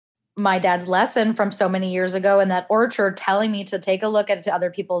my dad's lesson from so many years ago in that orchard, telling me to take a look at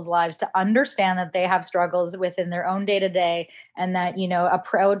other people's lives, to understand that they have struggles within their own day to day, and that,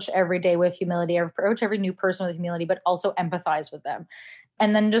 approach every day with humility, approach every new person with humility, but also empathize with them.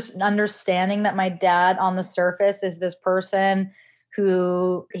 And then just understanding that my dad on the surface is this person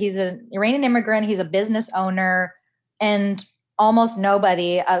who he's an Iranian immigrant, he's a business owner, and almost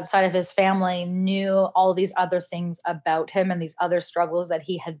nobody outside of his family knew all these other things about him and these other struggles that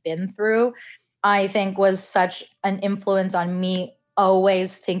he had been through, I think was such an influence on me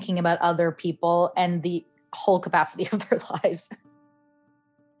always thinking about other people and the whole capacity of their lives.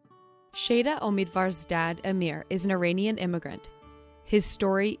 Sheyda Omidvar's dad, Amir, is an Iranian immigrant. His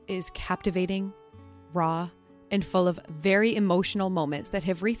story is captivating, raw, and full of very emotional moments that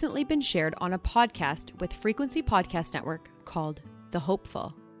have recently been shared on a podcast with Frequency Podcast Network called The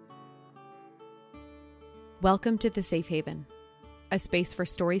Hopeful. Welcome to The Safe Haven, a space for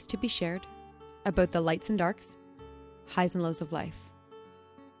stories to be shared about the lights and darks, highs and lows of life.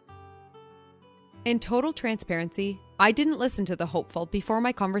 In total transparency, I didn't listen to The Hopeful before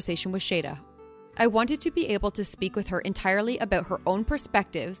my conversation with Sheyda. I wanted to be able to speak with her entirely about her own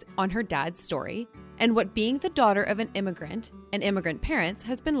perspectives on her dad's story and what being the daughter of an immigrant and immigrant parents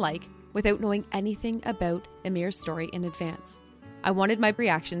has been like without knowing anything about Amir's story in advance. I wanted my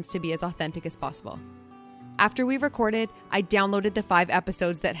reactions to be as authentic as possible. After we recorded, I downloaded the 5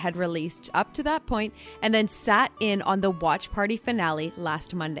 episodes that had released up to that point and then sat in on the watch party finale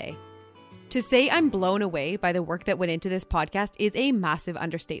last Monday. To say I'm blown away by the work that went into this podcast is a massive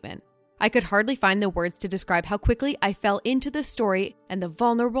understatement. I could hardly find the words to describe how quickly I fell into the story and the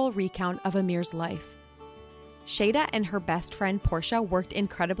vulnerable recount of Amir's life. Sheyda and her best friend Portia worked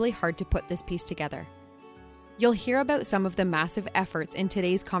incredibly hard to put this piece together. You'll hear about some of the massive efforts in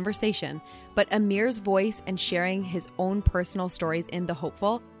today's conversation, but Amir's voice and sharing his own personal stories in The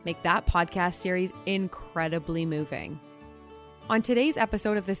Hopeful make that podcast series incredibly moving. On today's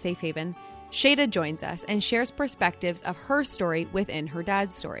episode of The Safe Haven, Sheyda joins us and shares perspectives of her story within her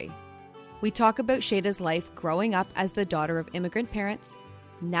dad's story. We talk about Sheyda's life growing up as the daughter of immigrant parents,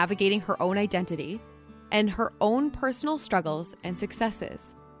 navigating her own identity, and her own personal struggles and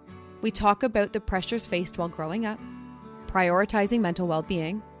successes. We talk about the pressures faced while growing up, prioritizing mental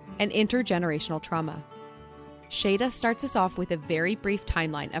well-being, and intergenerational trauma. Sheyda starts us off with a very brief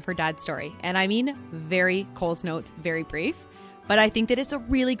timeline of her dad's story, and I mean very Coles Notes, very brief, but I think that it's a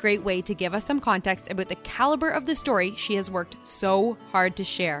really great way to give us some context about the caliber of the story she has worked so hard to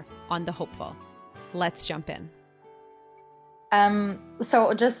share on The Hopeful. Let's jump in.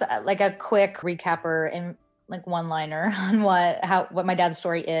 So just like a quick recapper in like one-liner on what my dad's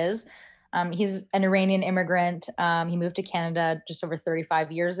story is. He's an Iranian immigrant. He moved to Canada just over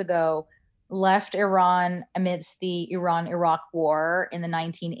 35 years ago, left Iran amidst the Iran-Iraq war in the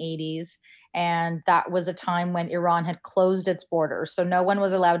 1980s. And that was a time when Iran had closed its borders. So no one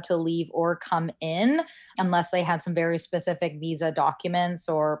was allowed to leave or come in unless they had some very specific visa documents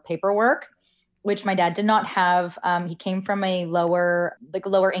or paperwork, which my dad did not have. He came from a lower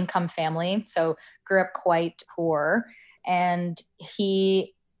income family, so grew up quite poor. And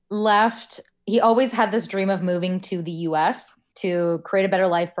he left. He always had this dream of moving to the US to create a better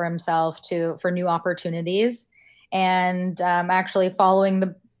life for himself, for new opportunities. And actually following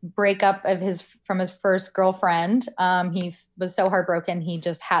the breakup from his first girlfriend, he was so heartbroken he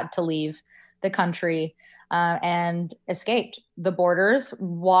just had to leave the country and escaped the borders,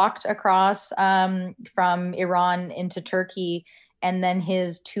 walked across from Iran into Turkey, and then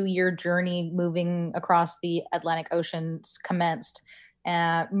his 2-year journey moving across the Atlantic Ocean commenced,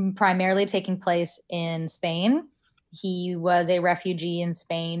 primarily taking place in Spain. He was a refugee in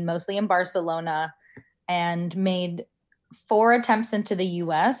Spain, mostly in Barcelona, and made 4 attempts into the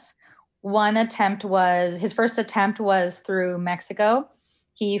US. His first attempt was through Mexico.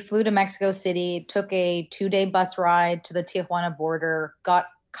 He flew to Mexico City, took a 2-day bus ride to the Tijuana border, got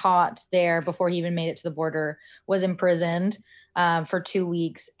caught there before he even made it to the border, was imprisoned for 2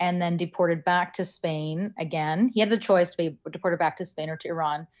 weeks, and then deported back to Spain again. He had the choice to be deported back to Spain or to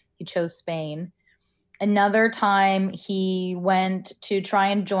Iran. He chose Spain. Another time he went to try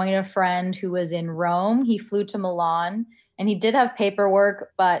and join a friend who was in Rome. He flew to Milan, and he did have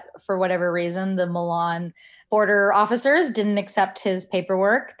paperwork, but for whatever reason, the Milan border officers didn't accept his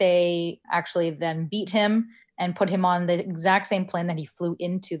paperwork. They actually then beat him and put him on the exact same plane that he flew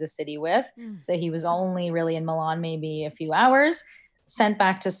into the city with. So he was only really in Milan maybe a few hours, sent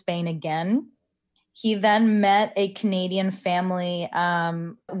back to Spain again. He then met a Canadian family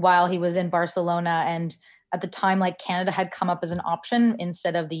while he was in Barcelona. And at the time, like, Canada had come up as an option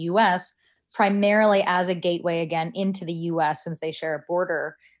instead of the US, primarily as a gateway again into the US since they share a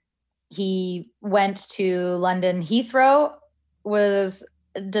border. he went to London Heathrow, was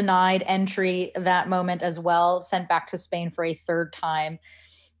denied entry that moment as well, sent back to Spain for a third time.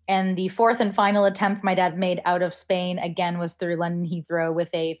 And the fourth and final attempt my dad made out of Spain again was through London Heathrow with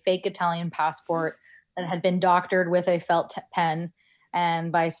a fake Italian passport that had been doctored with a felt pen.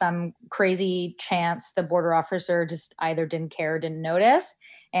 And by some crazy chance, the border officer just either didn't care or didn't notice.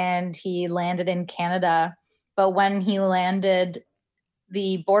 And he landed in Canada. But when he landed,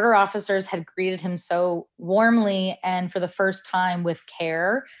 the border officers had greeted him so warmly and for the first time with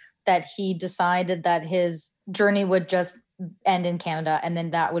care that he decided that his journey would just end in Canada. And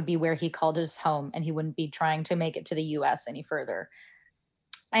then that would be where he called his home, and he wouldn't be trying to make it to the US any further.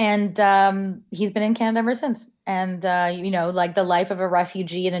 And he's been in Canada ever since. And, like the life of a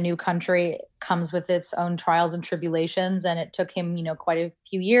refugee in a new country comes with its own trials and tribulations. And it took him, quite a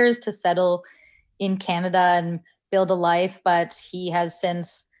few years to settle in Canada and build a life. But he has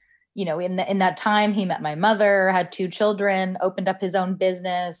since, in that time, he met my mother, had 2 children, opened up his own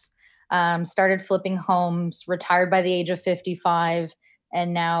business, started flipping homes, retired by the age of 55,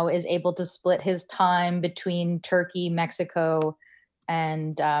 and now is able to split his time between Turkey, Mexico,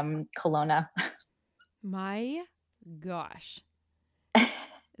 and Kelowna. My gosh.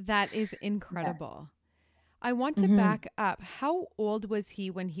 That is incredible. Yeah. I want to back up. How old was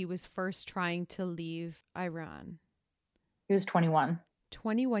he when he was first trying to leave Iran? He was 21.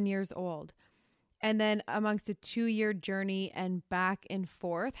 21 years old. And then amongst a 2-year journey and back and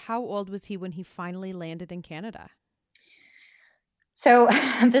forth, how old was he when he finally landed in Canada? So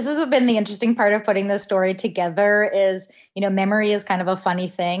this has been the interesting part of putting this story together is, memory is kind of a funny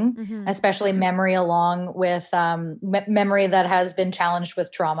thing, especially memory along with memory that has been challenged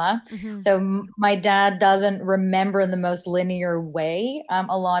with trauma. So my dad doesn't remember in the most linear way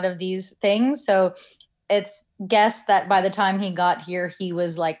a lot of these things. So it's guessed that by the time he got here, he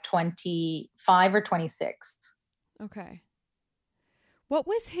was like 25 or 26. Okay. What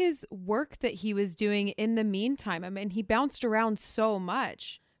was his work that he was doing in the meantime? I mean, he bounced around so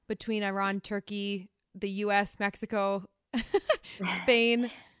much between Iran, Turkey, the US, Mexico, Spain.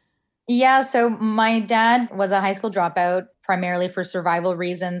 Yeah. So my dad was a high school dropout primarily for survival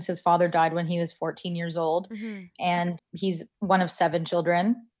reasons. His father died when he was 14 years old, and he's one of 7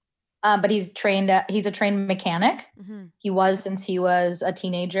 children. But he's a trained mechanic. He was since he was a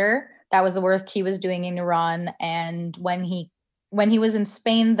teenager. That was the work he was doing in Iran. And when he was in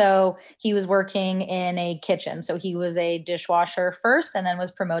Spain, though, he was working in a kitchen. So he was a dishwasher first and then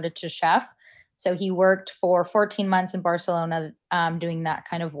was promoted to chef. So he worked for 14 months in Barcelona doing that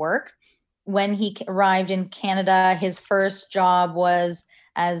kind of work. When he arrived in Canada, his first job was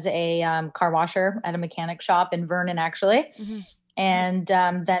as a car washer at a mechanic shop in Vernon, actually. And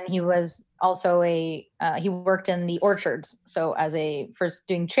then he was also he worked in the orchards. So first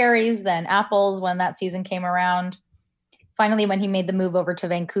doing cherries, then apples when that season came around. Finally, when he made the move over to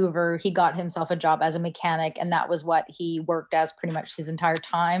Vancouver, he got himself a job as a mechanic. And that was what he worked as pretty much his entire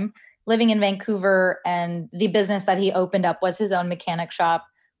time living in Vancouver. And the business that he opened up was his own mechanic shop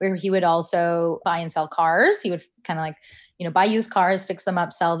where he would also buy and sell cars. He would kind of buy used cars, fix them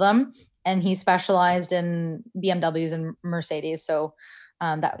up, sell them. And he specialized in BMWs and Mercedes. So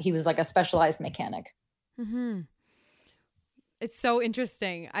that he was like a specialized mechanic. It's so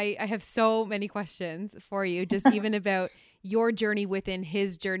interesting. I have so many questions for you, just even about your journey within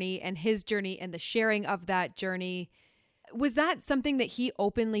his journey and the sharing of that journey. Was that something that he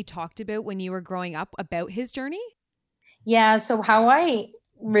openly talked about when you were growing up about his journey? Yeah. So how I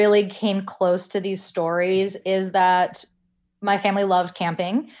really came close to these stories is that my family loved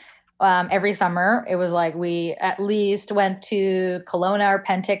camping. Every summer, it was like we at least went to Kelowna or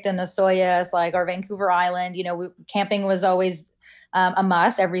Penticton, Osoyoos, or Vancouver Island. Camping was always a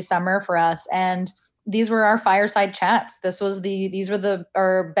must every summer for us. And these were our fireside chats. These were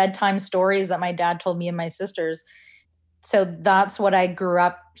our bedtime stories that my dad told me and my sisters. So that's what I grew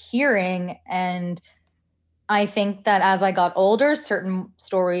up hearing. And I think that as I got older, certain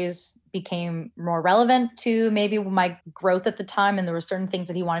stories became more relevant to maybe my growth at the time. And there were certain things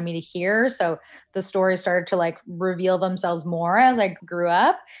that he wanted me to hear. So the stories started to reveal themselves more as I grew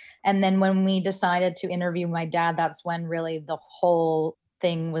up. And then when we decided to interview my dad, that's when really the whole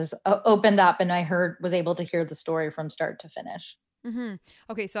thing was opened up and I was able to hear the story from start to finish.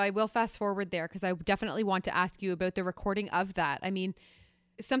 Okay. So I will fast forward there because I definitely want to ask you about the recording of that. I mean,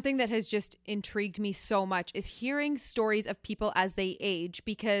 something that has just intrigued me so much is hearing stories of people as they age,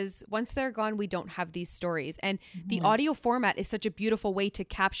 because once they're gone, we don't have these stories. And the audio format is such a beautiful way to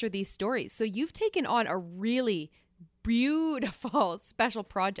capture these stories. So you've taken on a really beautiful special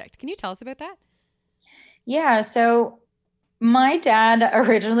project. Can you tell us about that? Yeah. So My dad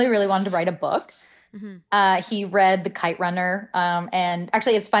originally really wanted to write a book. Mm-hmm. He read The Kite Runner. And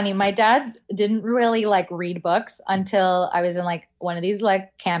actually it's funny. My dad didn't really like read books until I was in like one of these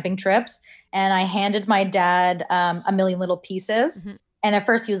like camping trips. And I handed my dad A Million Little Pieces. Mm-hmm. And at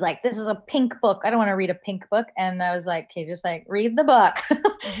first he was like, this is a pink book. I don't want to read a pink book. And I was like, okay, just like read the book.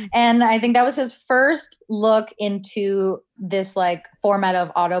 Mm-hmm. And I think that was his first look into this like format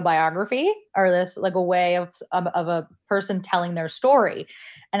of autobiography, or this like a way of a person telling their story.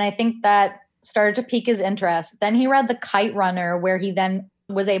 And I think that started to pique his interest. Then he read The Kite Runner, where he then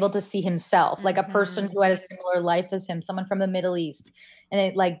was able to see himself, like a person who had a similar life as him, someone from the Middle East. And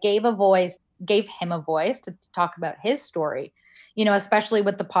it like gave him a voice to talk about his story, you know, especially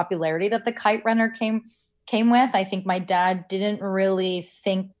with the popularity that The Kite Runner came with. I think my dad didn't really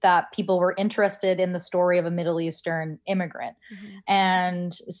think that people were interested in the story of a Middle Eastern immigrant. Mm-hmm.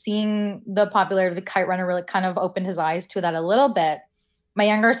 And seeing the popularity of The Kite Runner really kind of opened his eyes to that a little bit. My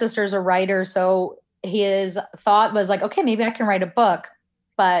younger sister's a writer, so his thought was like, okay, maybe I can write a book.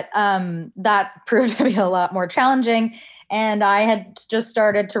 But that proved to be a lot more challenging. And I had just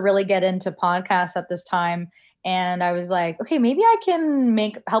started to really get into podcasts at this time. And I was like, okay, maybe I can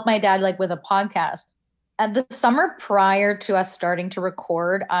help my dad like with a podcast. At the summer prior to us starting to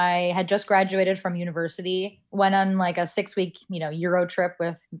record, I had just graduated from university, went on like a 6-week, you know, Euro trip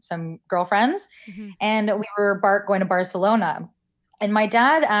with some girlfriends. Mm-hmm. And we were going to Barcelona. And my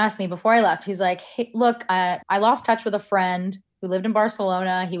dad asked me before I left, he's like, hey, look, I lost touch with a friend who lived in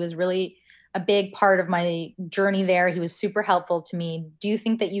Barcelona. He was really a big part of my journey there. He was super helpful to me. Do you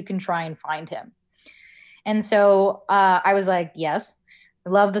think that you can try and find him? And so I was like, yes,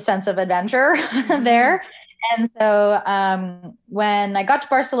 I love the sense of adventure there. And so when I got to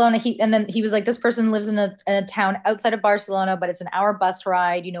Barcelona, he was like, this person lives in a town outside of Barcelona, but it's an hour bus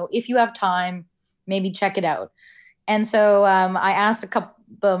ride. You know, if you have time, maybe check it out. And so I asked a couple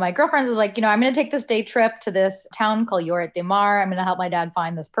of my girlfriends, was like, you know, I'm going to take this day trip to this town called Lloret de Mar. I'm going to help my dad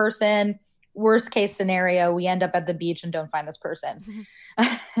find this person. Worst case scenario, we end up at the beach and don't find this person.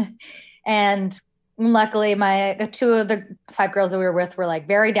 And luckily, two of the 5 girls that we were with were like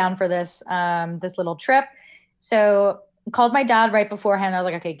very down for this little trip. So I called my dad right beforehand. I was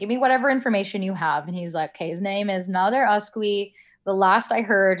like, okay, give me whatever information you have. And he's like, okay, his name is Nader Asqui. The last I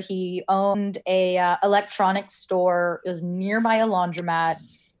heard, he owned a electronics store. It was nearby a laundromat.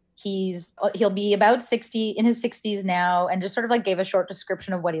 He'll be about 60, in his 60s now, and just sort of like gave a short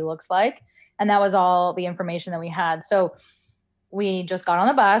description of what he looks like. And that was all the information that we had. So we just got on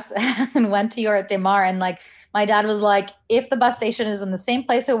the bus and went to Lloret de Mar. And like my dad was like, if the bus station is in the same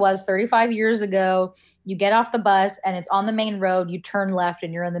place it was 35 years ago, you get off the bus and it's on the main road, you turn left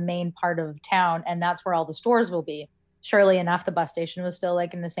and you're in the main part of town. And that's where all the stores will be. Surely enough, the bus station was still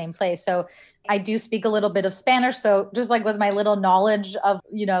like in the same place. So I do speak a little bit of Spanish. So just like with my little knowledge of,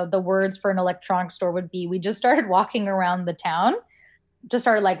 you know, the words for an electronic store would be, we just started walking around the town, just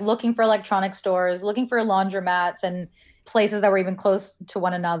started like looking for electronic stores, looking for laundromats and places that were even close to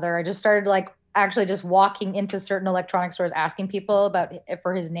one another. I just started like actually just walking into certain electronic stores, asking people about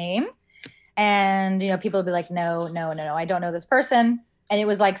for his name. And, you know, people would be like, no, I don't know this person. And it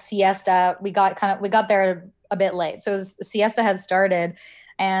was like siesta. We got there a bit late. So siesta had started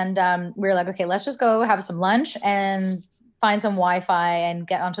and we were like, okay, let's just go have some lunch and find some Wi-Fi and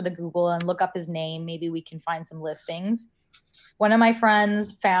get onto the Google and look up his name. Maybe we can find some listings. One of my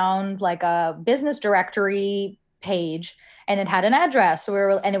friends found like a business directory page and it had an address.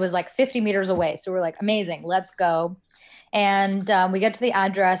 And it was like 50 meters away. So we're like, amazing, let's go. And we get to the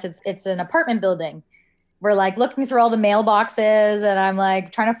address. It's an apartment building. We're like looking through all the mailboxes and I'm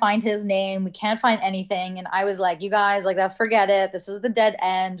like trying to find his name. We can't find anything. And I was like, you guys, like, forget it. This is the dead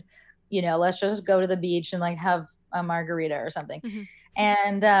end. You know, let's just go to the beach and like have a margarita or something. Mm-hmm.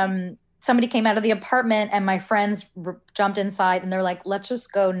 And somebody came out of the apartment and my friends jumped inside and they're like, let's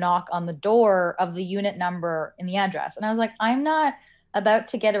just go knock on the door of the unit number and the address. And I was like, I'm not about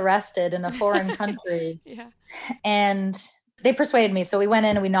to get arrested in a foreign country. Yeah. And they persuaded me. So we went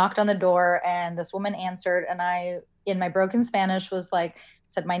in and we knocked on the door and this woman answered. And I, in my broken Spanish, was like,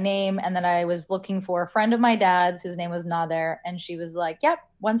 said my name. And then I was looking for a friend of my dad's whose name was Nader. And she was like, yep,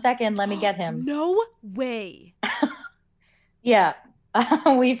 1 second, let me get him. No way. Yeah.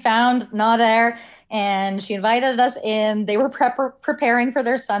 We found Nader and she invited us in. They were preparing for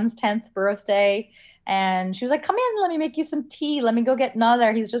their son's 10th birthday. And she was like, come in, let me make you some tea. Let me go get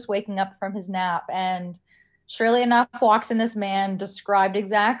Nader. He's just waking up from his nap. And surely enough, walks in this man described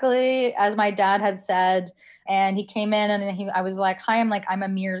exactly as my dad had said. And he came in and I was like, hi, I'm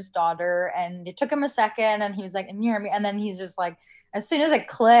Amir's daughter. And it took him a second and he was like, Amir. And then he's just like, as soon as it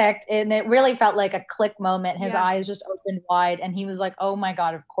clicked, and it really felt like a click moment, his Yeah. eyes just opened wide and he was like, oh my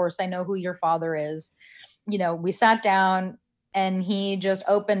God, of course I know who your father is. We sat down and he just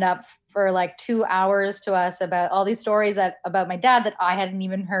opened up for like 2 hours to us about all these stories about my dad that I hadn't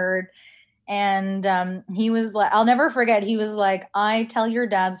even heard. And he was like, I'll never forget. He was like, I tell your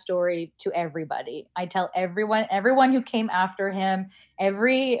dad's story to everybody. I tell everyone who came after him,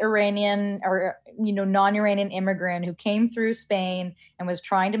 every Iranian or, non-Iranian immigrant who came through Spain and was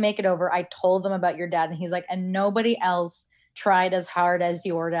trying to make it over. I told them about your dad. And he's like, and nobody else tried as hard as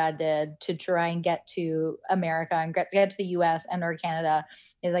your dad did to try and get to America and get to the US and or Canada.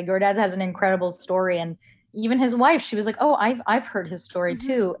 Is like, your dad has an incredible story. And even his wife, she was like, oh, I've heard his story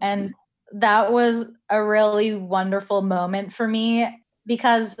too. And that was a really wonderful moment for me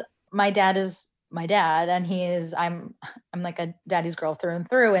because my dad is my dad and I'm like a daddy's girl through and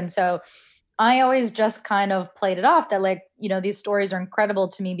through. And so I always just kind of played it off that like, these stories are incredible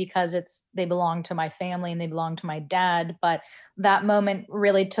to me because they belong to my family and they belong to my dad. But that moment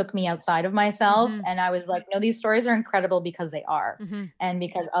really took me outside of myself. And I was like, no, these stories are incredible because they are. And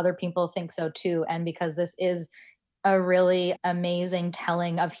because other people think so too. And because this is a really amazing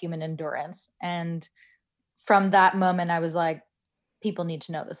telling of human endurance. And from that moment, I was like, people need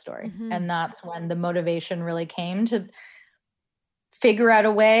to know the story. And that's when the motivation really came to figure out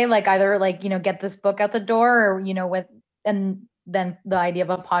a way, like either like, get this book out the door or, and then the idea of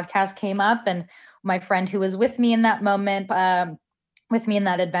a podcast came up. And my friend who was with me in that moment, with me in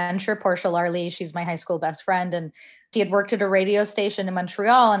that adventure, Portia Larley, she's my high school best friend. And she had worked at a radio station in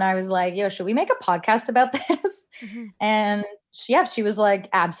Montreal. And I was like, should we make a podcast about this? And she was like,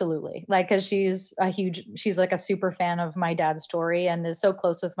 absolutely. Like, cause she's like a super fan of my dad's story and is so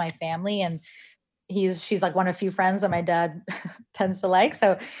close with my family. And she's like one of a few friends that my dad tends to like.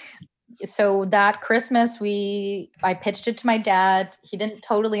 So that Christmas I pitched it to my dad. He didn't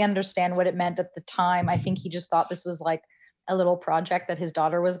totally understand what it meant at the time. I think he just thought this was like a little project that his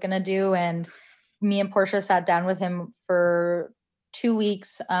daughter was going to do. And me and Portia sat down with him for 2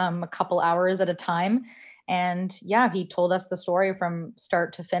 weeks, a couple hours at a time. And he told us the story from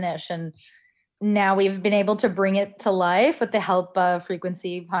start to finish. And now we've been able to bring it to life with the help of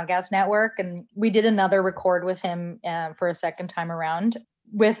Frequency Podcast Network. And we did another record with him for a second time around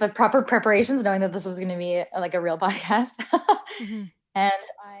with the proper preparations, knowing that this was going to be like a real podcast. And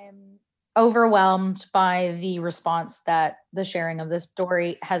I'm overwhelmed by the response that the sharing of this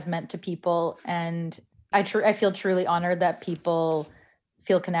story has meant to people. And I feel truly honored that people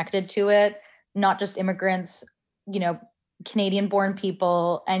feel connected to it, not just immigrants, Canadian born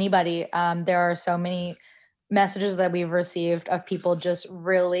people, anybody. There are so many messages that we've received of people just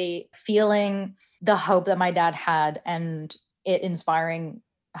really feeling the hope that my dad had and it inspiring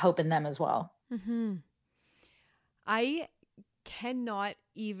hope in them as well. I cannot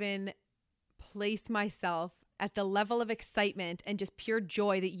even place myself at the level of excitement and just pure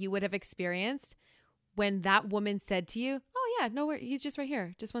joy that you would have experienced when that woman said to you, oh yeah, no, he's just right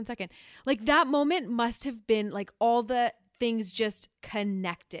here. Just 1 second. Like that moment must have been like all the things just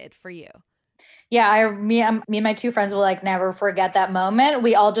connected for you. Yeah, me and my two friends will like never forget that moment.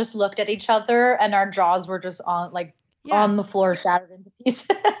 We all just looked at each other and our jaws were just on the floor, shattered into pieces.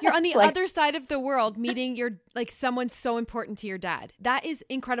 You're on the other side of the world meeting someone so important to your dad. That is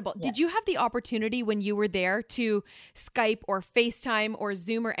incredible. Yeah. Did you have the opportunity when you were there to Skype or FaceTime or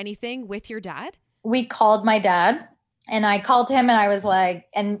Zoom or anything with your dad? We called my dad. And I called him and I was like,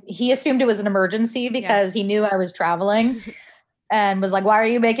 and he assumed it was an emergency because he knew I was traveling and was like, why are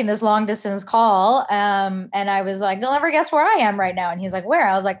you making this long distance call? And I was like, you'll never guess where I am right now. And he's like, where?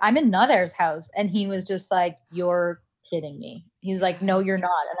 I was like, I'm in Nadair's house. And he was just like, you're kidding me. He's like, no, you're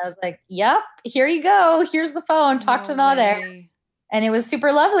not. And I was like, yep, here you go. Here's the phone. Talk to Nadair. And it was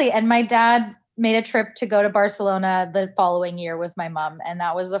super lovely. And my dad made a trip to go to Barcelona the following year with my mom. And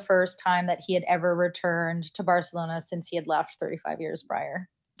that was the first time that he had ever returned to Barcelona since he had left 35 years prior.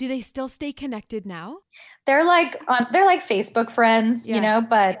 Do they still stay connected now? They're like Facebook friends,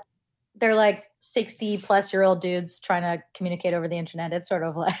 but they're like 60 plus year old dudes trying to communicate over the internet. It's sort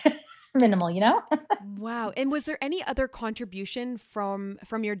of like minimal, Wow. And was there any other contribution from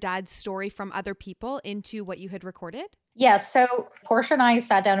your dad's story from other people into what you had recorded? Yeah. So Portia and I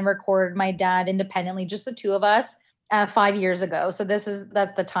sat down and recorded my dad independently, just the two of us, 5 years ago. So that's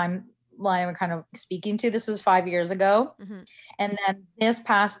the timeline I'm kind of speaking to. This was 5 years ago. And then this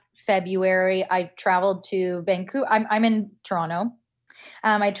past February, I traveled to Vancouver. I'm in Toronto.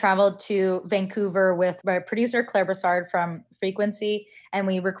 I traveled to Vancouver with my producer, Claire Brassard from Frequency, and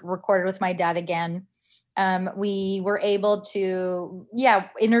we recorded with my dad again. We were able to,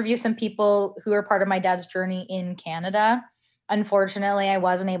 interview some people who are part of my dad's journey in Canada. unfortunately, I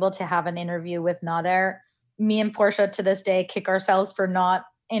wasn't able to have an interview with Nader. Me and Portia to this day kick ourselves for not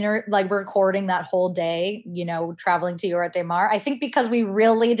recording that whole day, traveling to Lloret de Mar. I think because we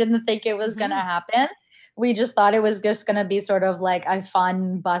really didn't think it was going to happen. We just thought it was just going to be sort of like a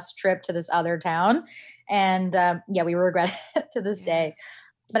fun bus trip to this other town. And we regret it to this day.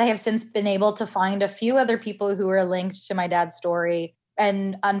 But I have since been able to find a few other people who are linked to my dad's story.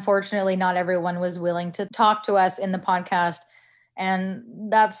 And unfortunately, not everyone was willing to talk to us in the podcast. And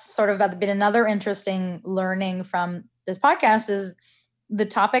that's sort of been another interesting learning from this podcast is the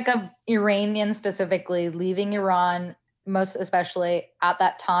topic of Iranians specifically leaving Iran, most especially at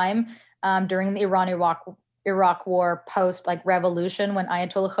that time during the Iran-Iraq war post revolution when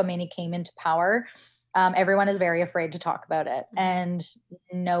Ayatollah Khomeini came into power. Everyone is very afraid to talk about it, and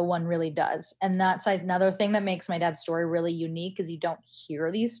no one really does. And that's another thing that makes my dad's story really unique is you don't hear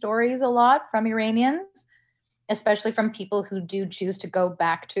these stories a lot from Iranians, especially from people who do choose to go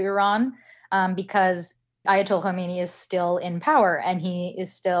back to Iran because Ayatollah Khomeini is still in power and he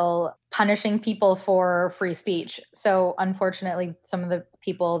is still punishing people for free speech. So unfortunately, some of the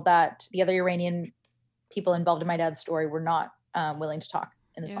other Iranian people involved in my dad's story were not willing to talk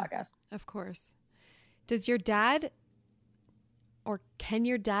in this podcast. Of course. Does your dad, or can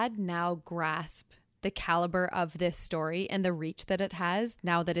your dad now grasp the caliber of this story and the reach that it has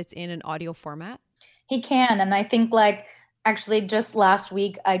now that it's in an audio format? He can. And I think actually just last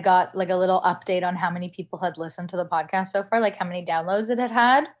week, I got a little update on how many people had listened to the podcast so far, how many downloads it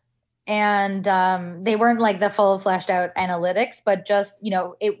had. And they weren't the full fleshed out analytics, but just,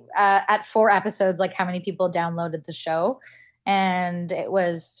 at 4 episodes, how many people downloaded the show. And it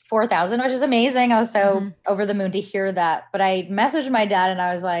was 4,000, which is amazing. I was so over the moon to hear that. But I messaged my dad and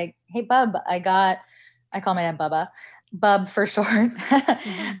I was like, hey, Bub, I call my dad Bubba, Bub for short.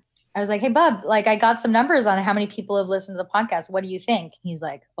 I was like, hey, Bub, I got some numbers on how many people have listened to the podcast. What do you think? He's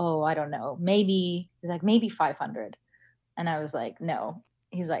like, oh, I don't know. Maybe 500. And I was like, no.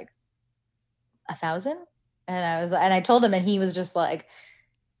 He's like, 1,000? And I told him, and he was just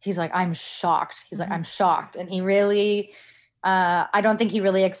he's like, I'm shocked. He's like, I'm shocked. And he really, I don't think he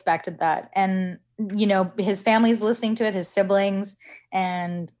really expected that. And, his family's listening to it, his siblings,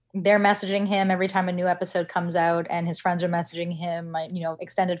 and they're messaging him every time a new episode comes out, and his friends are messaging him,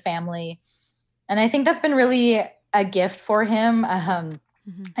 extended family. And I think that's been really a gift for him.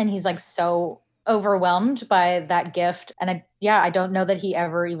 And he's so overwhelmed by that gift. And I don't know that he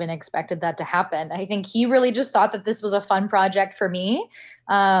ever even expected that to happen. I think he really just thought that this was a fun project for me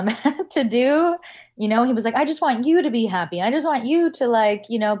to do. He was like, I just want you to be happy. I just want you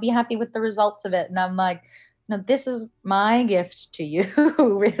to be happy with the results of it. And I'm like, no, this is my gift to you,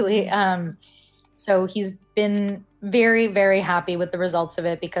 really. So he's been very, very happy with the results of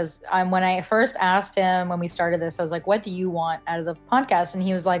it because when I first asked him when we started this, I was like, what do you want out of the podcast? And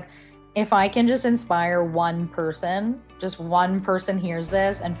he was like, if I can just inspire one person, just one person hears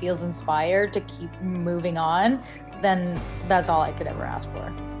this and feels inspired to keep moving on, then that's all I could ever ask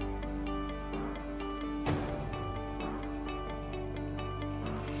for.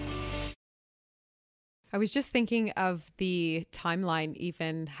 I was just thinking of the timeline,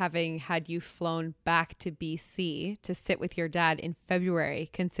 even having had you flown back to BC to sit with your dad in February,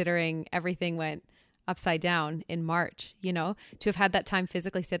 considering everything went upside down in March, to have had that time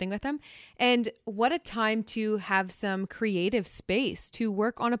physically sitting with him. And what a time to have some creative space to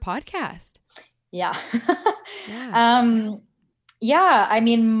work on a podcast. Yeah. I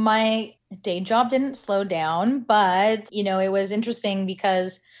mean, my day job didn't slow down, but, it was interesting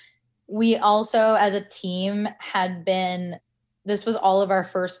because we also, as a team, this was all of our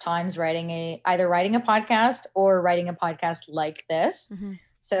first times either writing a podcast or writing a podcast like this.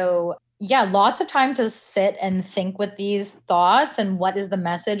 So lots of time to sit and think with these thoughts and what is the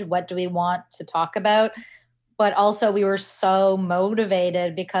message? What do we want to talk about? But also we were so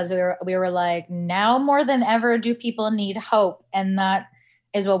motivated because we were like, now more than ever do people need hope. And that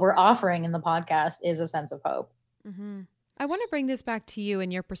is what we're offering in the podcast, is a sense of hope. I want to bring this back to you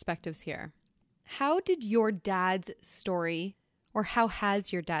and your perspectives here. How did your dad's story, or how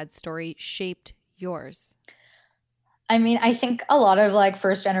has your dad's story shaped yours? I mean, I think a lot of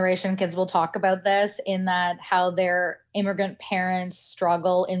first generation kids will talk about this, in that how their immigrant parents'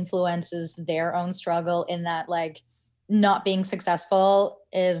 struggle influences their own struggle, in that not being successful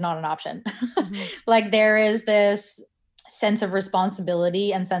is not an option. There is this sense of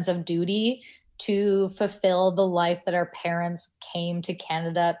responsibility and sense of duty to fulfill the life that our parents came to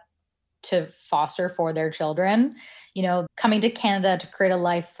Canada to foster for their children, coming to Canada to create a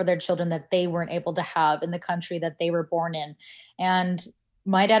life for their children that they weren't able to have in the country that they were born in. And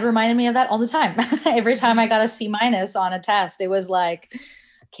my dad reminded me of that all the time. Every time I got a C- on a test, it was like,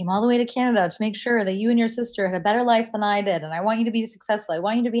 came all the way to Canada to make sure that you and your sister had a better life than I did. And I want you to be successful. I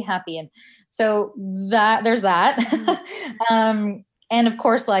want you to be happy. And so that there's that. And of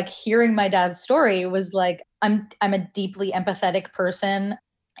course, like hearing my dad's story was like, I'm a deeply empathetic person.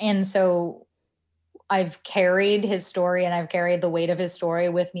 And so I've carried his story and I've carried the weight of his story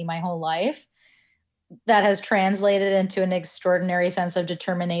with me my whole life. That has translated into an extraordinary sense of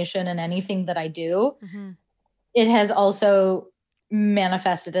determination in anything that I do. Mm-hmm. It has also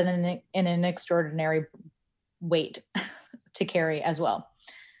manifested in an extraordinary weight to carry as well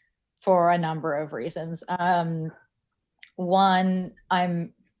for a number of reasons. One,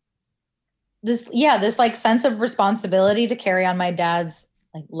 this like sense of responsibility to carry on my dad's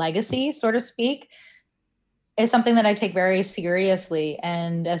like legacy, so to speak, is something that I take very seriously.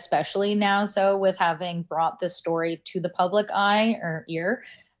 And especially now, so with having brought this story to the public eye or ear,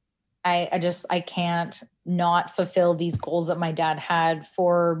 I can't not fulfill these goals that my dad had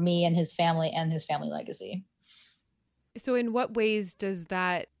for me and his family legacy. So in what ways does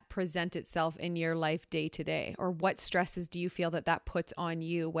that present itself in your life day to day? Or what stresses do you feel that puts on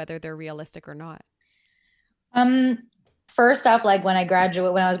you, whether they're realistic or not? First up, like when I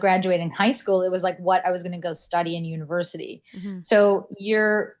was graduating high school, it was like what I was going to go study in university. Mm-hmm. So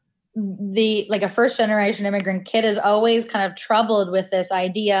a first generation immigrant kid is always kind of troubled with this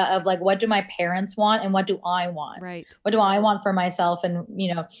idea of like, what do my parents want and what do I want? Right. What do I want for myself? And,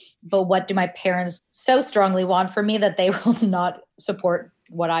 but what do my parents so strongly want for me that they will not support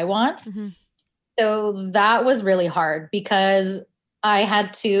what I want? Mm-hmm. So that was really hard because I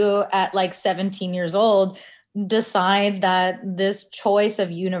had to, at like 17 years old, decide that this choice of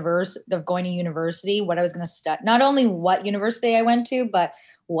going to university, what I was going to study, not only what university I went to, but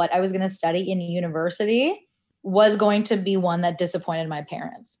what I was going to study in university was going to be one that disappointed my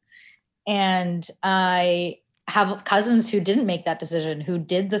parents. And I have cousins who didn't make that decision, who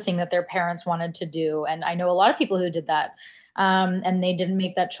did the thing that their parents wanted to do. And I know a lot of people who did that. And they didn't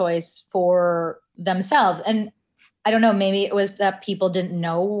make that choice for themselves. And I don't know, maybe it was that people didn't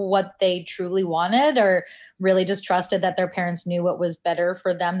know what they truly wanted or really just trusted that their parents knew what was better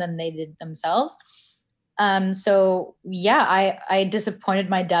for them than they did themselves. I disappointed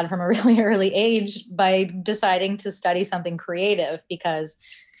my dad from a really early age by deciding to study something creative because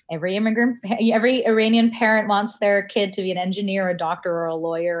every Iranian parent wants their kid to be an engineer, a doctor, or a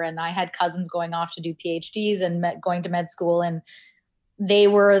lawyer. And I had cousins going off to do PhDs and going to med school, and they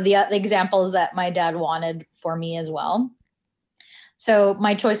were the examples that my dad wanted for me as well. So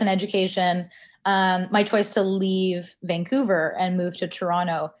my choice in education, my choice to leave Vancouver and move to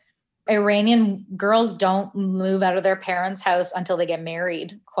Toronto. Iranian girls don't move out of their parents' house until they get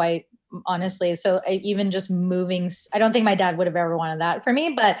married, quite honestly. So even just moving, I don't think my dad would have ever wanted that for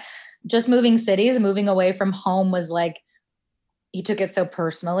me, but just moving cities, moving away from home was like, he took it so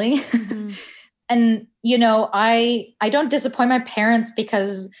personally. Mm-hmm. And, I don't disappoint my parents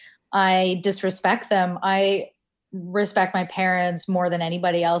because I disrespect them. I respect my parents more than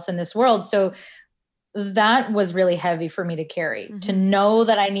anybody else in this world. So that was really heavy for me to carry, mm-hmm. to know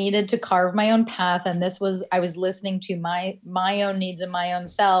that I needed to carve my own path. And I was listening to my own needs and my own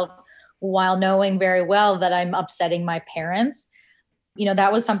self while knowing very well that I'm upsetting my parents.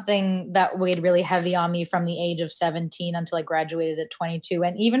 That was something that weighed really heavy on me from the age of 17 until I graduated at 22.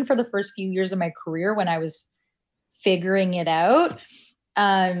 And even for the first few years of my career when I was figuring it out,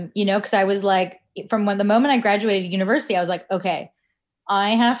 because I was like, the moment I graduated university, I was like, okay,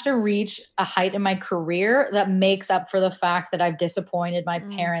 I have to reach a height in my career that makes up for the fact that I've disappointed my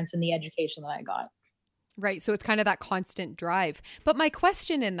parents in the education that I got. Right. So it's kind of that constant drive. But my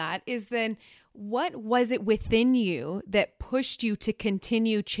question in that is then, what was it within you that pushed you to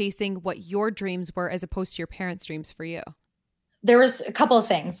continue chasing what your dreams were as opposed to your parents' dreams for you? There was a couple of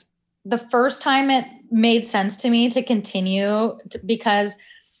things. The first time it made sense to me to continue because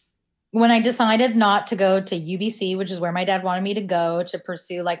when I decided not to go to UBC, which is where my dad wanted me to go to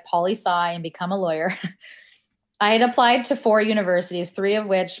pursue like poli-sci and become a lawyer, I had applied to 4 universities, 3 of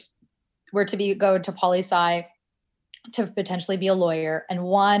which were to go to poli-sci to potentially be a lawyer. And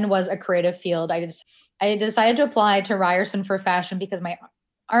one was a creative field. I decided to apply to Ryerson for fashion because my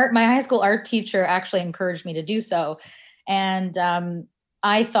high school art teacher actually encouraged me to do so. And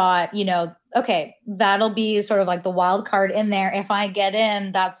I thought, okay, that'll be sort of like the wild card in there. If I get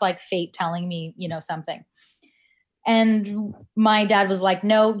in, that's like fate telling me, something. And my dad was like,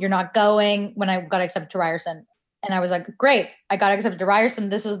 no, you're not going, when I got accepted to Ryerson. And I was like, great, I got accepted to Ryerson.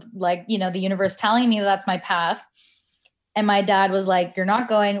 This is like, the universe telling me that's my path. And my dad was like, you're not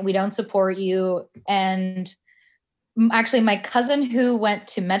going, we don't support you. And actually my cousin who went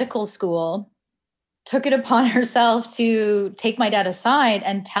to medical school took it upon herself to take my dad aside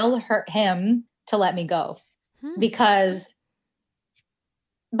and tell him to let me go because,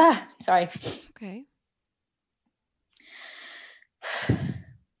 sorry. It's okay.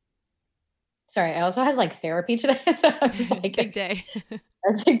 Sorry, I also had like therapy today. So I was like, big day.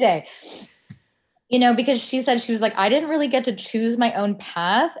 A big day. Because she said, she was like, I didn't really get to choose my own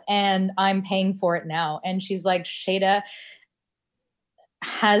path and I'm paying for it now. And she's like, Shayda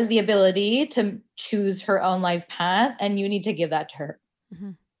has the ability to choose her own life path and you need to give that to her.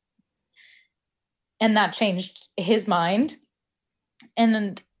 Mm-hmm. And that changed his mind.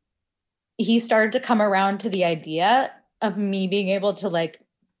 And he started to come around to the idea of me being able to like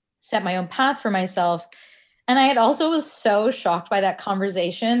set my own path for myself. And I had also was so shocked by that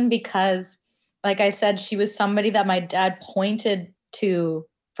conversation because, like I said, she was somebody that my dad pointed to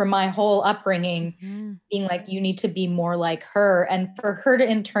for my whole upbringing, being like, you need to be more like her. And for her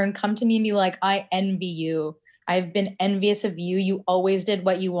to in turn come to me and be like, I envy you. I've been envious of you. You always did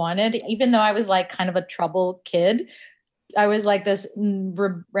what you wanted. Even though I was like kind of a trouble kid, I was like this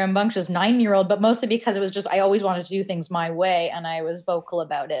rambunctious 9-year-old, but mostly because it was just, I always wanted to do things my way and I was vocal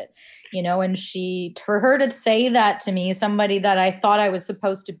about it, and for her to say that to me, somebody that I thought I was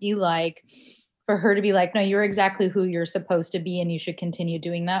supposed to be like, for her to be like, no, you're exactly who you're supposed to be and you should continue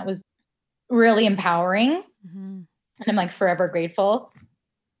doing that was really empowering. Mm-hmm. And I'm like forever grateful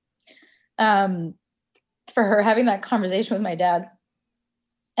for her having that conversation with my dad.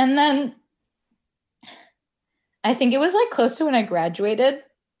 And then I think it was like close to when I graduated.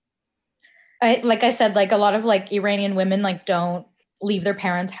 Like I said, like a lot of like Iranian women like don't leave their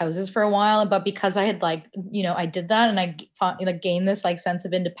parents' houses for a while, but because I had like, I did that and I gained this like sense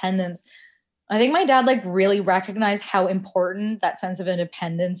of independence. I think my dad like really recognized how important that sense of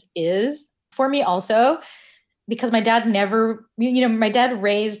independence is for me also, because my dad never, my dad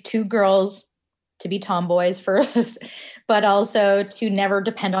raised 2 girls to be tomboys first, but also to never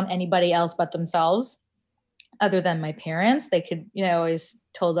depend on anybody else but themselves. Other than my parents, they could, always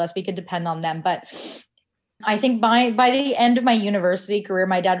told us we could depend on them. But I think by the end of my university career,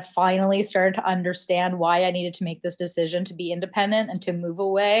 my dad finally started to understand why I needed to make this decision to be independent and to move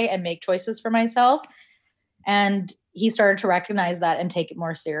away and make choices for myself. And he started to recognize that and take it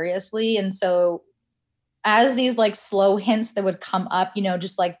more seriously. And so as these like slow hints that would come up,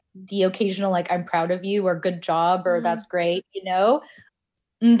 just like the occasional, like, I'm proud of you or good job or that's great,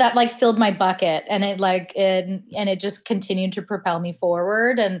 that like filled my bucket and it just continued to propel me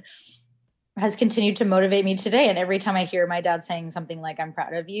forward and has continued to motivate me today. And every time I hear my dad saying something like, I'm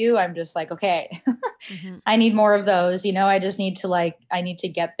proud of you, I'm just like, okay, I need more of those, I just need to I need to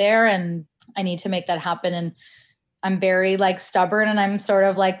get there and I need to make that happen. And I'm very like stubborn and I'm sort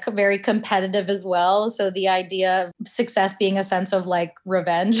of like very competitive as well. So the idea of success being a sense of like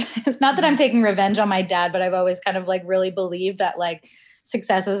revenge, it's not that I'm taking revenge on my dad, but I've always kind of like really believed that like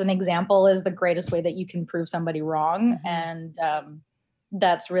success as an example is the greatest way that you can prove somebody wrong. And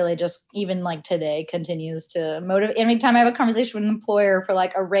that's really just even like today continues to motivate. Anytime I have a conversation with an employer for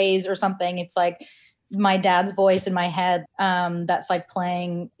like a raise or something, it's like my dad's voice in my head that's like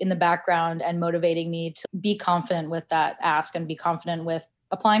playing in the background and motivating me to be confident with that ask and be confident with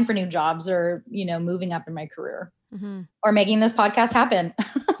applying for new jobs or, moving up in my career or making this podcast happen.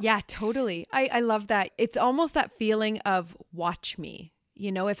 Yeah, totally. I love that. It's almost that feeling of watch me.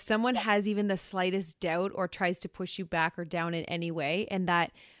 If someone has even the slightest doubt or tries to push you back or down in any way, and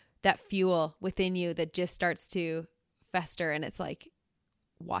that fuel within you that just starts to fester and it's like,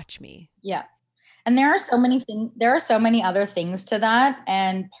 watch me. Yeah. And there are so many other things to that.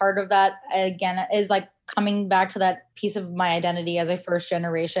 And part of that, again, is like coming back to that piece of my identity as a first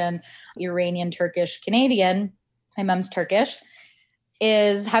generation Iranian, Turkish, Canadian. My mom's Turkish,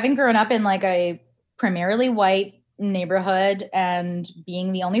 is having grown up in like a primarily white neighborhood and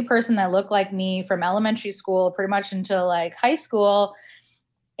being the only person that looked like me from elementary school pretty much until like high school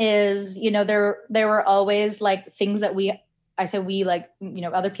is, there were always like things that we like,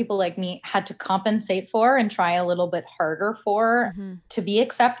 other people like me had to compensate for and try a little bit harder for to be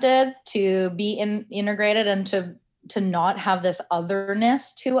accepted, to be integrated and to not have this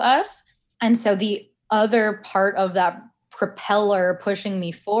otherness to us. And so the other part of that propeller pushing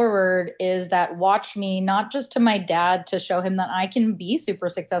me forward is that watch me, not just to my dad to show him that I can be super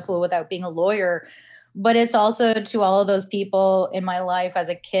successful without being a lawyer, but it's also to all of those people in my life as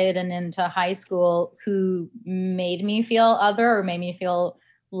a kid and into high school who made me feel other or made me feel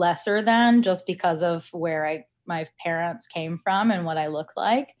lesser than just because of where my parents came from and what I look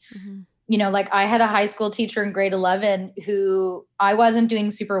like. Like I had a high school teacher in grade 11 who I wasn't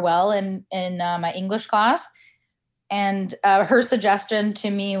doing super well in my English class. And her suggestion to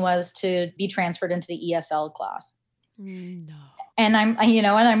me was to be transferred into the ESL class. No. And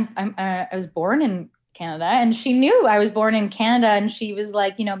I was born in Canada, and she knew I was born in Canada, and she was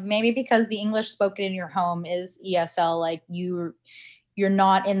like, maybe because the English spoken in your home is ESL, like you're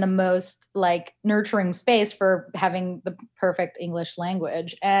not in the most like nurturing space for having the perfect English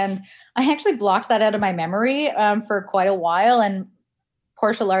language. And I actually blocked that out of my memory for quite a while. And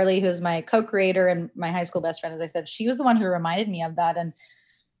Portia Larley, who's my co-creator and my high school best friend, as I said, she was the one who reminded me of that. And,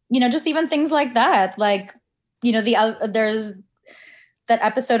 just even things like that, like, there's that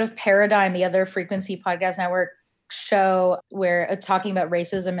episode of Paradigm, the Other Frequency Podcast Network show, where talking about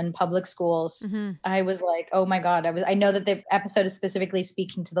racism in public schools. Mm-hmm. I was like, oh my God, I know that the episode is specifically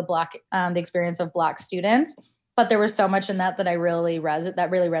speaking to the experience of Black students, but there was so much in that I really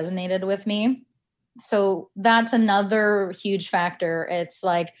resonated with me. So that's another huge factor. It's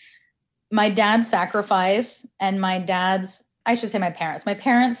like my dad's sacrifice and my parents'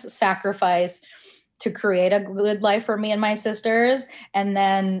 sacrifice to create a good life for me and my sisters. And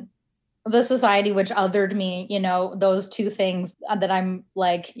then the society, which othered me, those two things that I'm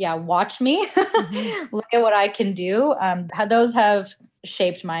like, yeah, watch me, look at what I can do. Those have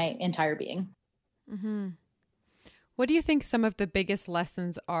shaped my entire being. Mm-hmm. What do you think some of the biggest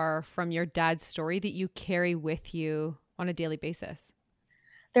lessons are from your dad's story that you carry with you on a daily basis?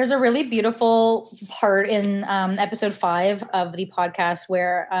 There's a really beautiful part in episode 5 of the podcast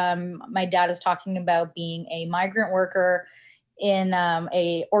where my dad is talking about being a migrant worker in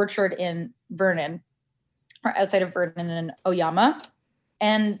a orchard in Vernon, or outside of Vernon in Oyama.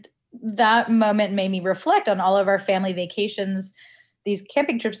 And that moment made me reflect on all of our family vacations, these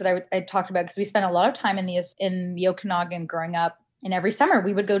camping trips that I talked about, because we spent a lot of time in the Okanagan growing up. And every summer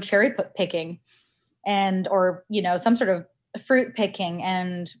we would go cherry picking or some sort of fruit picking.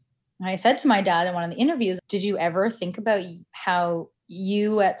 And I said to my dad in one of the interviews, did you ever think about how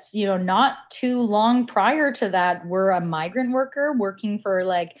you not too long prior to that were a migrant worker working for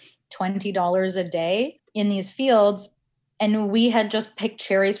like $20 a day in these fields? And we had just picked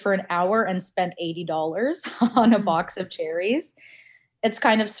cherries for an hour and spent $80 on a box of cherries. It's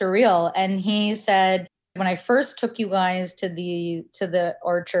kind of surreal. And he said, when I first took you guys to the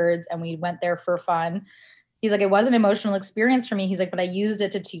orchards and we went there for fun, he's like, it was an emotional experience for me. He's like, but I used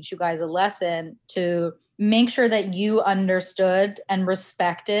it to teach you guys a lesson, to make sure that you understood and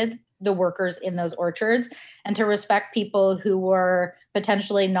respected the workers in those orchards, and to respect people who were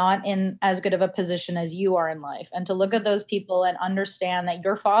potentially not in as good of a position as you are in life, and to look at those people and understand that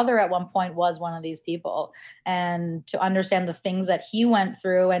your father at one point was one of these people, and to understand the things that he went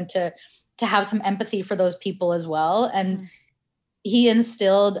through, and to have some empathy for those people as well. And he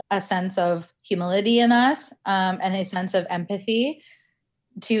instilled a sense of humility in us, and a sense of empathy,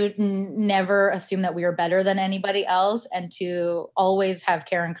 to never assume that we are better than anybody else, and to always have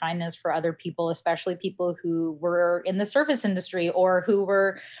care and kindness for other people, especially people who were in the service industry or who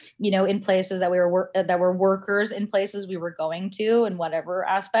were, in places that were workers in places we were going to in whatever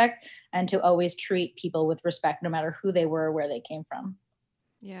aspect, and to always treat people with respect, no matter who they were or where they came from.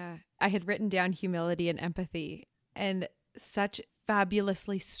 Yeah. I had written down humility and empathy, and such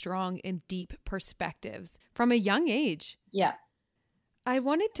fabulously strong and deep perspectives from a young age. Yeah. I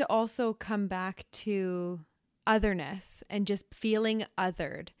wanted to also come back to otherness and just feeling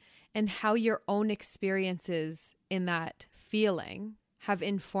othered, and how your own experiences in that feeling have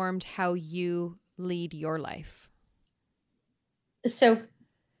informed how you lead your life. So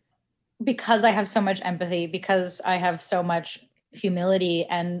because I have so much empathy, because I have so much humility,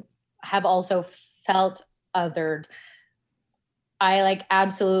 and have also felt othered, I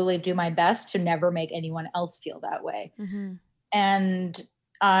absolutely do my best to never make anyone else feel that way. Mm-hmm. And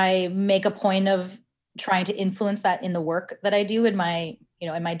I make a point of trying to influence that in the work that I do in my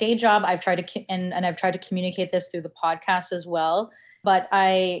day job. I've tried to, and I've tried to communicate this through the podcast as well. But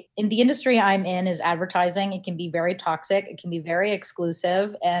in the industry I'm in is advertising. It can be very toxic. It can be very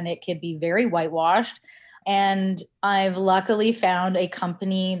exclusive, and it can be very whitewashed. And I've luckily found a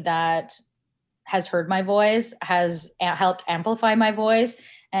company that has heard my voice, has helped amplify my voice,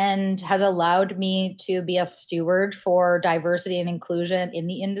 and has allowed me to be a steward for diversity and inclusion in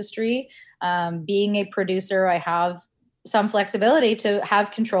the industry. Being a producer, I have some flexibility to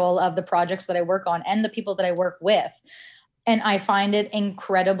have control of the projects that I work on and the people that I work with. And I find it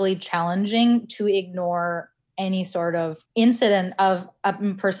incredibly challenging to ignore any sort of incident of a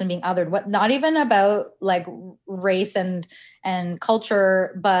person being othered, not even about like race and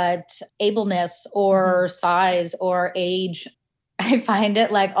culture, but ableness or size or age. I find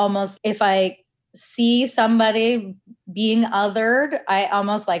it like almost, if I see somebody being othered, I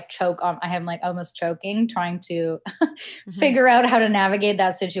almost like choke on, I am like almost choking, trying to figure out how to navigate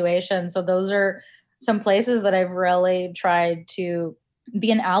that situation. So those are some places that I've really tried to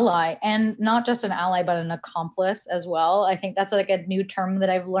be an ally, and not just an ally, but an accomplice as well. I think that's like a new term that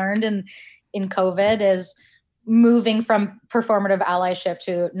I've learned in COVID, is moving from performative allyship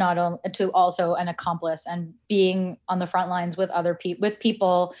to not only to also an accomplice, and being on the front lines with other people, with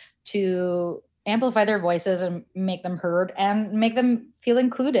people, to amplify their voices and make them heard and make them feel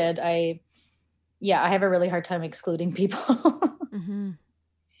included. I have a really hard time excluding people. Mm-hmm.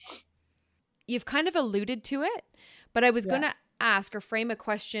 You've kind of alluded to it, but I was going to ask or frame a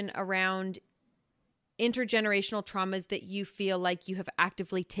question around intergenerational traumas that you feel like you have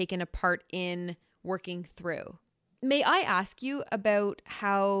actively taken a part in working through. May I ask you about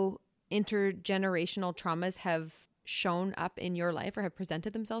how intergenerational traumas have shown up in your life or have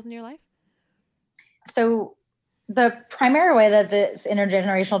presented themselves in your life? So the primary way that this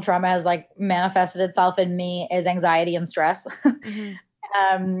intergenerational trauma has like manifested itself in me is anxiety and stress.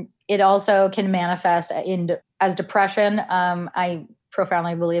 Mm-hmm. It also can manifest as depression. I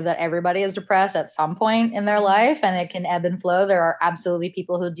profoundly believe that everybody is depressed at some point in their life, and it can ebb and flow. There are absolutely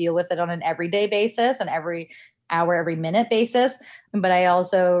people who deal with it on an everyday basis and every hour, every minute basis. But I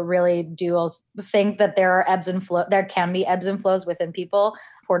also really do think that there are ebbs and flow. There can be ebbs and flows within people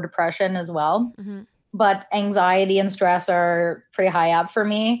for depression as well. Mm-hmm. But anxiety and stress are pretty high up for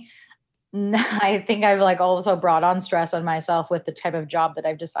me. I think I've like also brought on stress on myself with the type of job that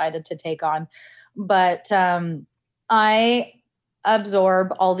I've decided to take on. But I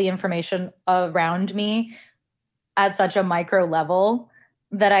absorb all the information around me at such a micro level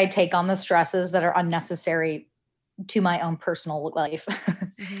that I take on the stresses that are unnecessary to my own personal life.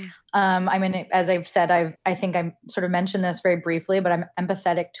 Mm-hmm. I mean, as I've said, I think I sort of mentioned this very briefly, but I'm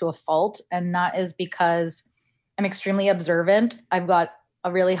empathetic to a fault, and that is because I'm extremely observant. I've got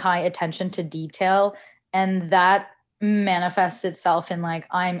a really high attention to detail, and that manifests itself in like,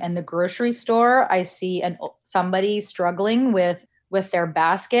 I'm in the grocery store, I see somebody struggling with their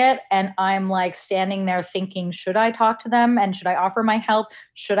basket, and I'm like standing there thinking, should I talk to them and should I offer my help?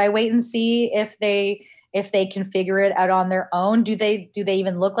 Should I wait and see if they can figure it out on their own? Do they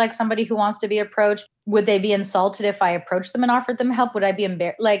even look like somebody who wants to be approached? Would they be insulted if I approached them and offered them help? Would I be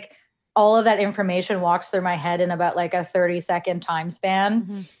embarrassed? Like, all of that information walks through my head in about like a 30-second time span.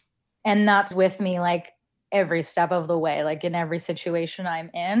 Mm-hmm. And that's with me like every step of the way, like in every situation I'm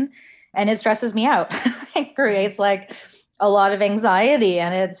in. And it stresses me out. It creates like a lot of anxiety,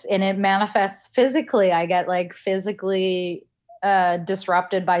 and it manifests physically. I get like physically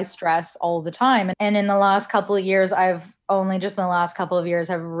disrupted by stress all the time. And in the last couple of years, have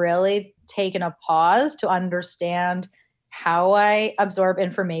really taken a pause to understand how I absorb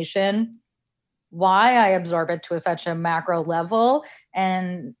information, why I absorb it to such a macro level,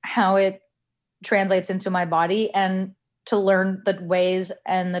 and how it translates into my body, and to learn the ways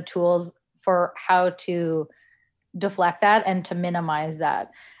and the tools for how to deflect that and to minimize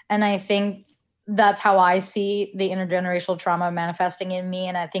that. And I think that's how I see the intergenerational trauma manifesting in me.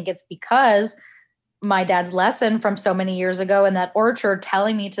 And I think it's because my dad's lesson from so many years ago in that orchard,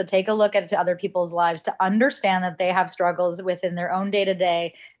 telling me to take a look at other people's lives, to understand that they have struggles within their own day to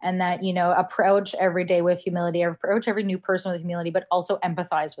day, and that, you know, approach every day with humility, approach every new person with humility, but also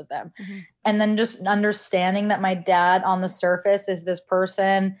empathize with them. Mm-hmm. And then just understanding that my dad on the surface is this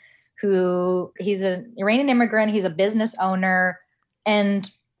person who, he's an Iranian immigrant, he's a business owner,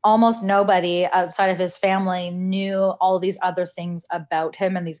 and almost nobody outside of his family knew all these other things about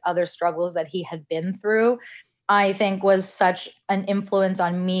him and these other struggles that he had been through, I think was such an influence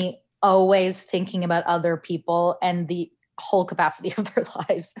on me, always thinking about other people and the whole capacity of their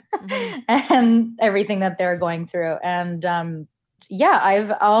lives. Mm-hmm. and everything that they're going through. And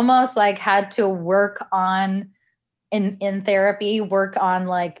I've almost like had to work on in therapy, work on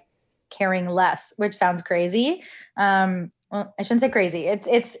like caring less, which sounds crazy. Well, I shouldn't say crazy.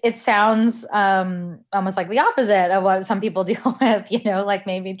 It sounds almost like the opposite of what some people deal with, you know, like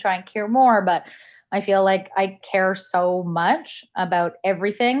maybe try and care more. But I feel like I care so much about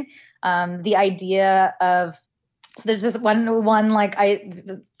everything. The idea of, so there's this one like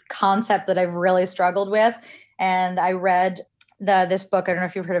concept that I've really struggled with, and I read this book. I don't know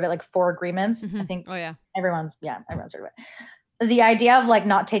if you've heard of it, like Four Agreements. Mm-hmm. I think. Oh yeah, everyone's heard of it. The idea of like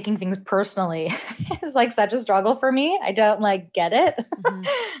not taking things personally is like such a struggle for me. I don't like get it. Mm-hmm.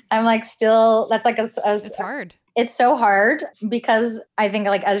 I'm like still, that's like it's hard. It's so hard because I think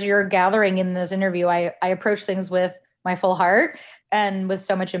like as you're gathering in this interview, I approach things with my full heart and with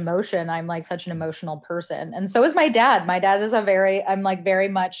so much emotion. I'm like such an emotional person. And so is my dad. My dad is I'm like very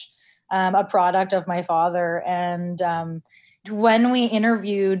much a product of my father. And when we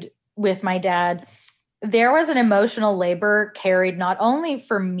interviewed with my dad, there was an emotional labor carried not only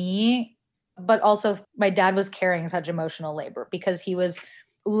for me, but also my dad was carrying such emotional labor because he was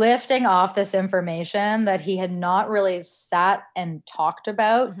lifting off this information that he had not really sat and talked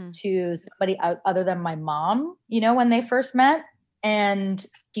about to somebody other than my mom, when they first met. And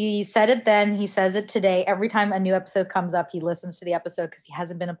he said it then, he says it today. Every time a new episode comes up, he listens to the episode because he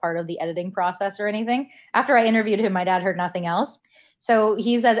hasn't been a part of the editing process or anything. After I interviewed him, my dad heard nothing else. So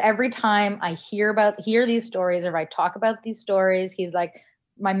he says every time I hear these stories, or if I talk about these stories, he's like,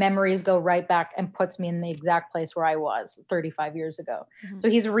 my memories go right back and puts me in the exact place where I was 35 years ago. So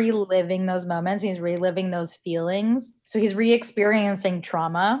he's reliving those moments. He's reliving those feelings. So he's re-experiencing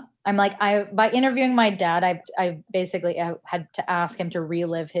trauma. I'm like, by interviewing my dad, I basically had to ask him to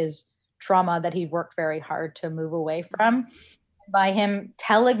relive his trauma that he worked very hard to move away from. By him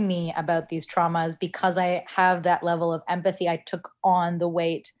telling me about these traumas, because I have that level of empathy, I took on the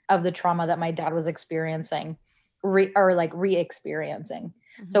weight of the trauma that my dad was experiencing re-experiencing.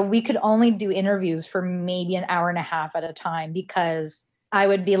 So we could only do interviews for maybe an hour and a half at a time because I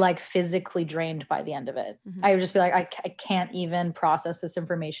would be like physically drained by the end of it. I would just be like, I can't even process this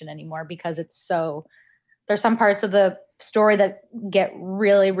information anymore because there's some parts of the story that get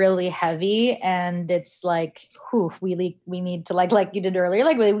really, really heavy. And it's like, we need to like you did earlier,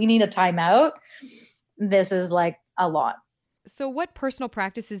 like we need a timeout. This is like a lot. So what personal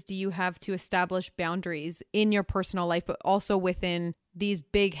practices do you have to establish boundaries in your personal life, but also within these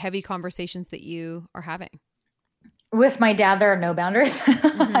big, heavy conversations that you are having? With my dad, there are no boundaries.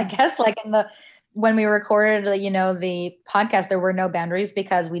 I guess like when we recorded, the podcast, there were no boundaries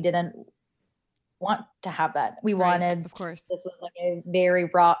because we didn't want to have that. We wanted, of course, this was like a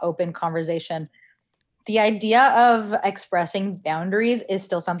very raw, open conversation. The idea of expressing boundaries is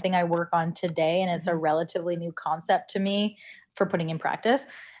still something I work on today. And it's a relatively new concept to me for putting in practice.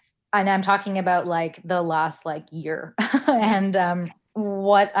 And I'm talking about like the last year. And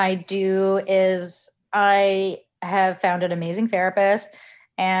what I do is I have found an amazing therapist,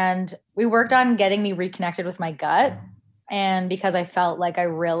 and we worked on getting me reconnected with my gut. And because I felt like I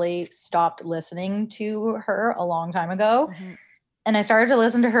really stopped listening to her a long time ago. And I started to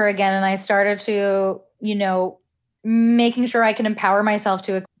listen to her again, and I started to, making sure I can empower myself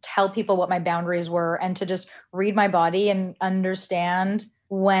to tell people what my boundaries were and to just read my body and understand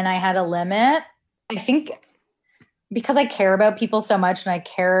when I had a limit. I think because I care about people so much and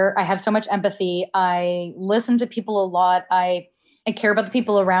I have so much empathy, I listen to people a lot. I care about the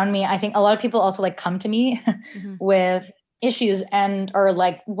people around me. I think a lot of people also come to me with issues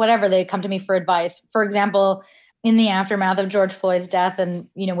or whatever, they come to me for advice. For example, in the aftermath of George Floyd's death and,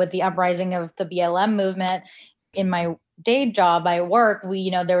 with the uprising of the BLM movement, in my day job, I work,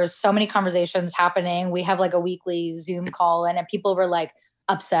 there was so many conversations happening. We have a weekly Zoom call, and people were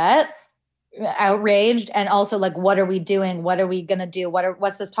upset, outraged, and also what are we doing? What are we going to do?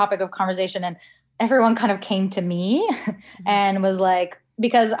 What's this topic of conversation? And everyone kind of came to me and was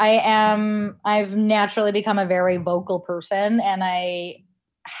because I've naturally become a very vocal person, and I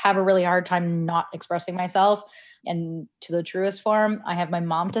have a really hard time not expressing myself and to the truest form. I have my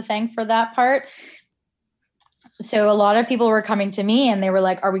mom to thank for that part. So a lot of people were coming to me and they were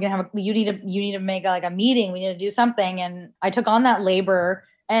like, are we going to have you need to make a meeting. We need to do something. And I took on that labor,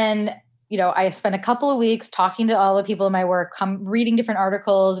 and, I spent a couple of weeks talking to all the people in my work, reading different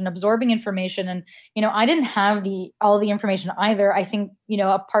articles and absorbing information. And, I didn't have all the information either. I think,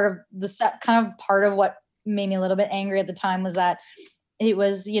 a part of part of what made me a little bit angry at the time was that it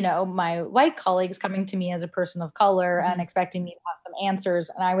was, my white colleagues coming to me as a person of color and expecting me to have some answers.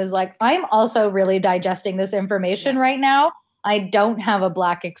 And I was like, I'm also really digesting this information right now. I don't have a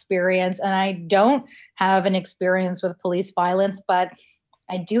Black experience, and I don't have an experience with police violence, but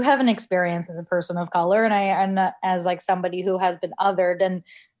I do have an experience as a person of color, and as somebody who has been othered. And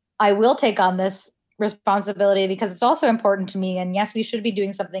I will take on this responsibility because it's also important to me. And yes, we should be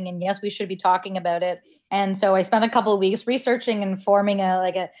doing something, and yes, we should be talking about it. And so I spent a couple of weeks researching and forming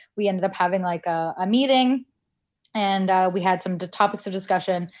we ended up having a meeting, and we had some topics of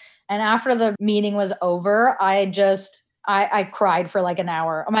discussion. And after the meeting was over, I cried for an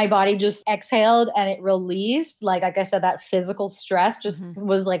hour. My body just exhaled and it released. Like I said, that physical stress just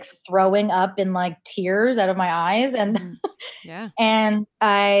was throwing up in tears out of my eyes. And and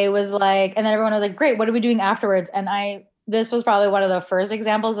I was and then everyone was like, great, what are we doing afterwards? And this was probably one of the first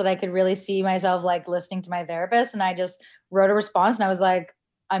examples that I could really see myself listening to my therapist. And I just wrote a response, and I was like,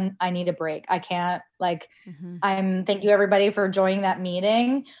 I need a break. I can't thank you everybody for joining that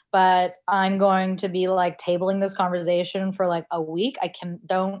meeting, but I'm going to be tabling this conversation for a week.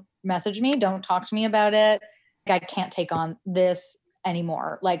 message me. Don't talk to me about it. Like, I can't take on this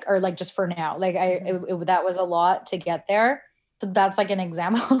anymore. Like, or like just for now, like that was a lot to get there. So that's like an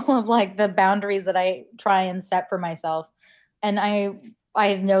example of like the boundaries that I try and set for myself. And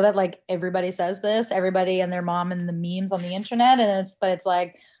I know that like everybody says this, everybody and their mom and the memes on the internet. And it's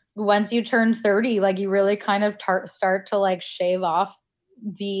like, once you turn 30, like you really kind of start to like shave off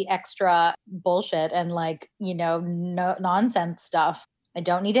the extra bullshit and like, no nonsense stuff. I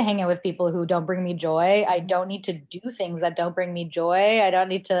don't need to hang out with people who don't bring me joy. I don't need to do things that don't bring me joy. I don't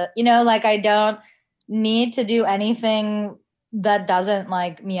need to, like I don't need to do anything that doesn't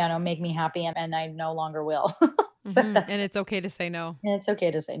like me, make me happy, and I no longer will. So and it's okay to say no. And it's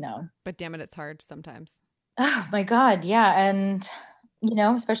okay to say no. But damn it, it's hard sometimes. Oh my God. Yeah. And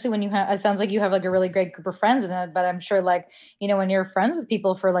especially when it sounds like you have like a really great group of friends in it, but I'm sure like, when you're friends with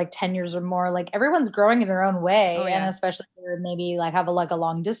people for like 10 years or more, like everyone's growing in their own way. Oh, yeah. And especially if you're maybe like have a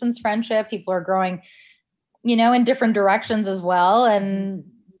long distance friendship, people are growing, in different directions as well. And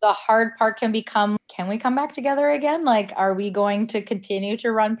the hard part can become, can we come back together again? Like, are we going to continue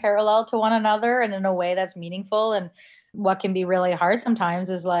to run parallel to one another and in a way that's meaningful? And what can be really hard sometimes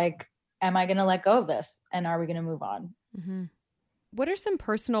is like, am I going to let go of this? And are we going to move on? Mm-hmm. What are some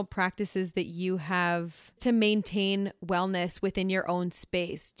personal practices that you have to maintain wellness within your own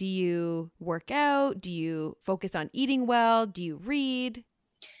space? Do you work out? Do you focus on eating well? Do you read?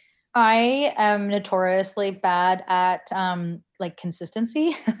 I am notoriously bad at like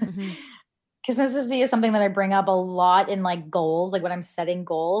consistency. Mm-hmm. Consistency is something that I bring up a lot in like goals, like when I'm setting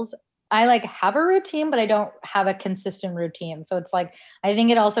goals. I like have a routine, but I don't have a consistent routine. So it's like, I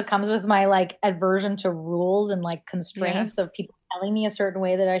think it also comes with my like aversion to rules and like constraints of people telling me a certain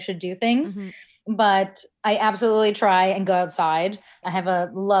way that I should do things. Mm-hmm. But I absolutely try and go outside. I have a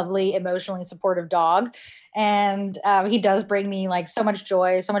lovely, emotionally supportive dog, and he does bring me like so much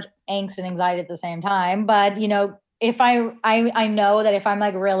joy, so much angst and anxiety at the same time. But if I know that if I'm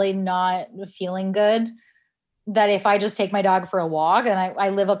like really not feeling good, that if I just take my dog for a walk, and I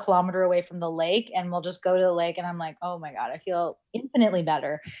live a kilometer away from the lake, and we'll just go to the lake, and I'm like, oh my God, I feel infinitely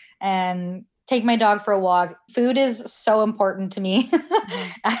better. And take my dog for a walk. Food is so important to me. Mm-hmm.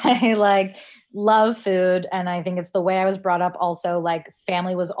 I like love food. And I think it's the way I was brought up. Also, like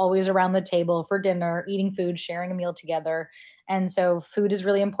family was always around the table for dinner, eating food, sharing a meal together. And so food is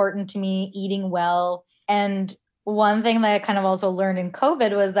really important to me, eating well. And one thing that I kind of also learned in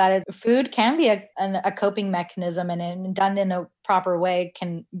COVID was that food can be a coping mechanism, and done in a proper way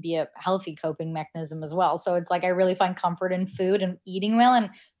can be a healthy coping mechanism as well. So it's like, I really find comfort in food and eating well and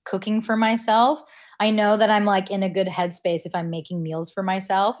cooking for myself. I know that I'm like in a good headspace if I'm making meals for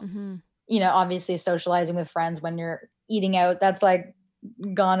myself. Mm-hmm. Obviously socializing with friends when you're eating out, that's like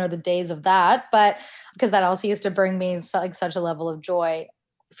gone are the days of that. But because that also used to bring me like such a level of joy.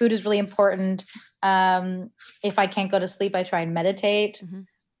 Food is really important. If I can't go to sleep, I try and meditate. Mm-hmm.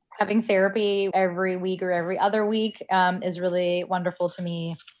 Having therapy every week or every other week is really wonderful to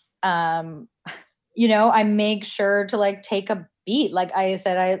me. I make sure to like take a beat. Like I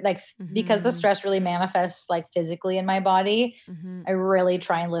said, I like, mm-hmm. because the stress really manifests like physically in my body. Mm-hmm. I really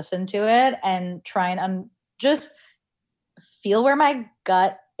try and listen to it and try and just feel where my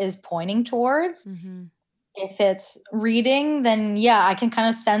gut is pointing towards. Mm-hmm. If it's reading, then yeah, I can kind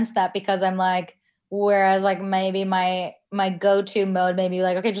of sense that, because I'm like, whereas like maybe my go-to mode may be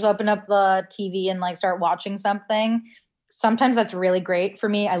like, okay, just open up the TV and like start watching something. Sometimes that's really great for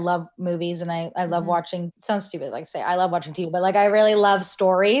me. I love movies, and I love mm-hmm. watching, it sounds stupid, like say I love watching TV, but like I really love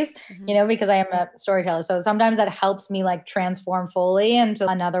stories, mm-hmm. Because I am a storyteller. So sometimes that helps me like transform fully into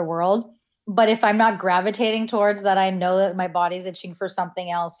another world. But if I'm not gravitating towards that, I know that my body's itching for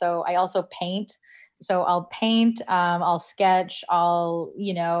something else. So I also paint. So I'll paint, I'll sketch,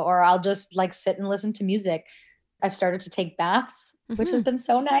 or I'll just like sit and listen to music. I've started to take baths, mm-hmm. which has been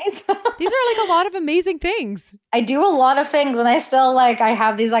so nice. These are like a lot of amazing things. I do a lot of things, and I still I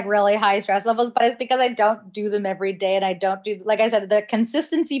have these like really high stress levels, but it's because I don't do them every day. And I don't do, like I said, the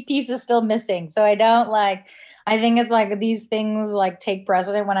consistency piece is still missing. So I think it's like these things like take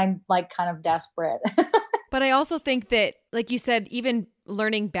precedent when I'm like kind of desperate. But I also think that, like you said, even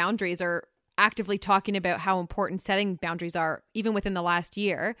learning boundaries or actively talking about how important setting boundaries are, even within the last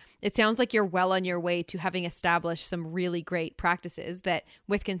year, it sounds like you're well on your way to having established some really great practices that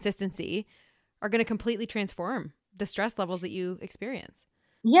with consistency are going to completely transform the stress levels that you experience.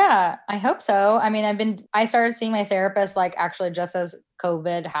 Yeah, I hope so. I mean, I started seeing my therapist like actually just as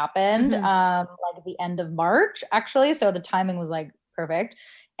COVID happened, mm-hmm. Like at the end of March, actually. So the timing was like perfect.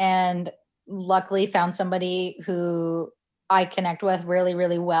 And luckily found somebody who I connect with really,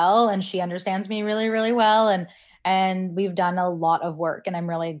 really well. And she understands me really, really well. And and we've done a lot of work, and I'm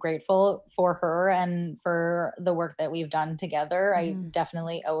really grateful for her and for the work that we've done together. I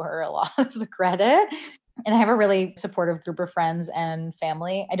definitely owe her a lot of the credit. And I have a really supportive group of friends and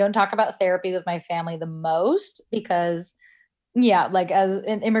family. I don't talk about therapy with my family the most because, yeah, like as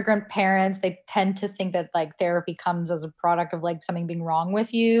an immigrant parents, they tend to think that like therapy comes as a product of like something being wrong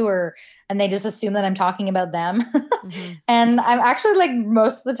with you, and they just assume that I'm talking about them. And I'm actually like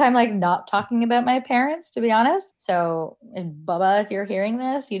most of the time, like not talking about my parents, to be honest. So Bubba, if you're hearing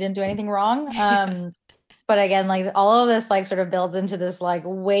this, you didn't do anything wrong. But again, like all of this like sort of builds into this like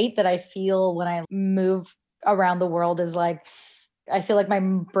weight that I feel when I move around the world is like, I feel like my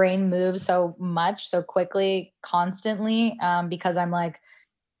brain moves so much, so quickly, constantly, because I'm like,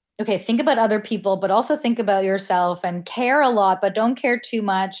 okay, think about other people, but also think about yourself and care a lot, but don't care too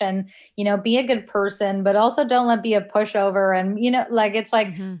much. And, be a good person, but also don't let be a pushover. And, like, it's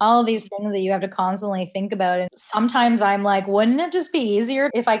like all of these things that you have to constantly think about. And sometimes I'm like, wouldn't it just be easier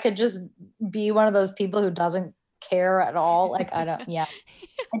if I could just be one of those people who doesn't care at all? Like, I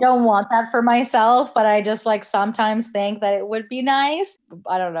don't want that for myself, but I just like sometimes think that it would be nice,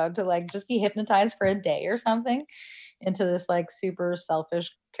 I don't know, to like just be hypnotized for a day or something into this like super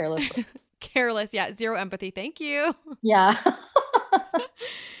selfish, careless. Careless. Yeah. Zero empathy. Thank you. Yeah.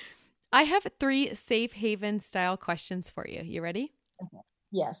 I have 3 safe haven style questions for you. You ready? Okay.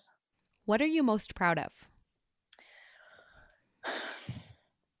 Yes. What are you most proud of?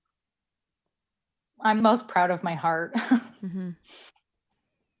 I'm most proud of my heart.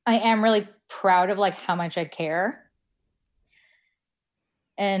 I am really proud of like how much I care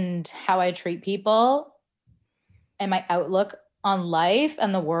and how I treat people and my outlook on life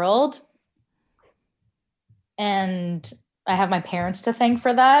and the world. And I have my parents to thank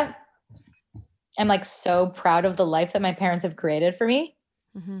for that. I'm like so proud of the life that my parents have created for me.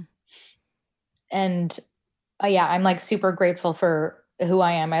 And yeah, I'm like super grateful for who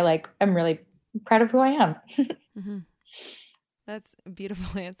I am. I'm really proud of who I am. That's a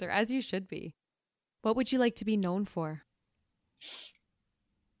beautiful answer, as you should be. What would you like to be known for?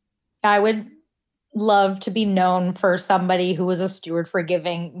 I would love to be known for somebody who was a steward for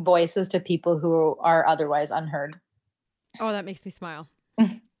giving voices to people who are otherwise unheard. Oh, that makes me smile.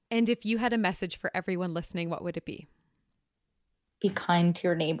 And if you had a message for everyone listening, what would it be? Be kind to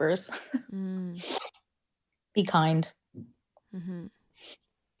your neighbors. Be kind.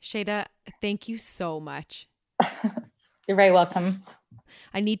 Shayda, thank you so much. You're very welcome.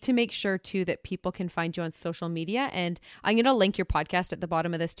 I need to make sure too that people can find you on social media, and I'm going to link your podcast at the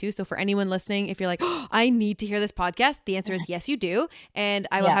bottom of this too. So for anyone listening, if you're like, oh, I need to hear this podcast, the answer is yes, you do. And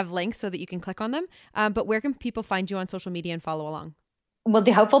I will have links so that you can click on them. But where can people find you on social media and follow along? Well,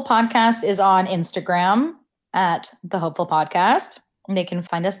 the Hopeful Podcast is on Instagram at the Hopeful Podcast, and they can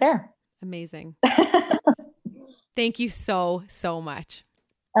find us there. Amazing. Thank you so, so much.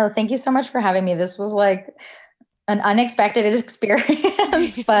 Oh, thank you so much for having me. This was like an unexpected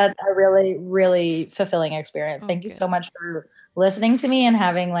experience, but a really, really fulfilling experience. Thank you so much for listening to me and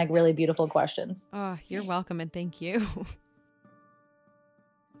having like really beautiful questions. Oh, you're welcome. And thank you.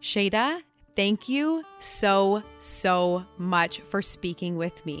 Shayda, thank you so, so much for speaking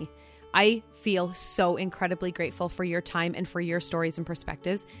with me. I feel so incredibly grateful for your time and for your stories and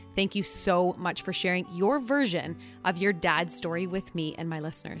perspectives. Thank you so much for sharing your version of your dad's story with me and my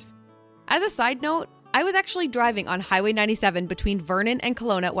listeners. As a side note, I was actually driving on Highway 97 between Vernon and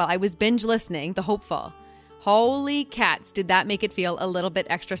Kelowna while I was binge listening The Hopeful. Holy cats, did that make it feel a little bit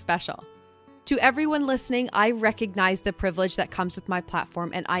extra special. To everyone listening, I recognize the privilege that comes with my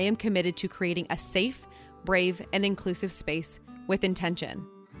platform, and I am committed to creating a safe, brave, and inclusive space with intention.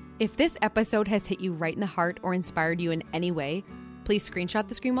 If this episode has hit you right in the heart or inspired you in any way, please screenshot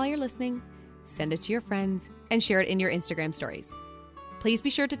the screen while you're listening, send it to your friends, and share it in your Instagram stories. Please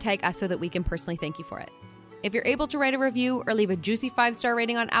be sure to tag us so that we can personally thank you for it. If you're able to write a review or leave a juicy 5-star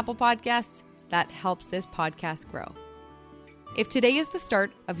rating on Apple Podcasts, that helps this podcast grow. If today is the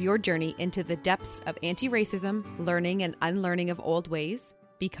start of your journey into the depths of anti-racism, learning and unlearning of old ways,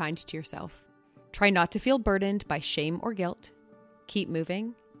 be kind to yourself. Try not to feel burdened by shame or guilt. Keep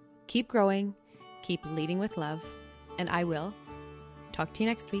moving, keep growing, keep leading with love, and I will talk to you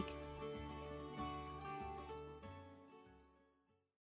next week.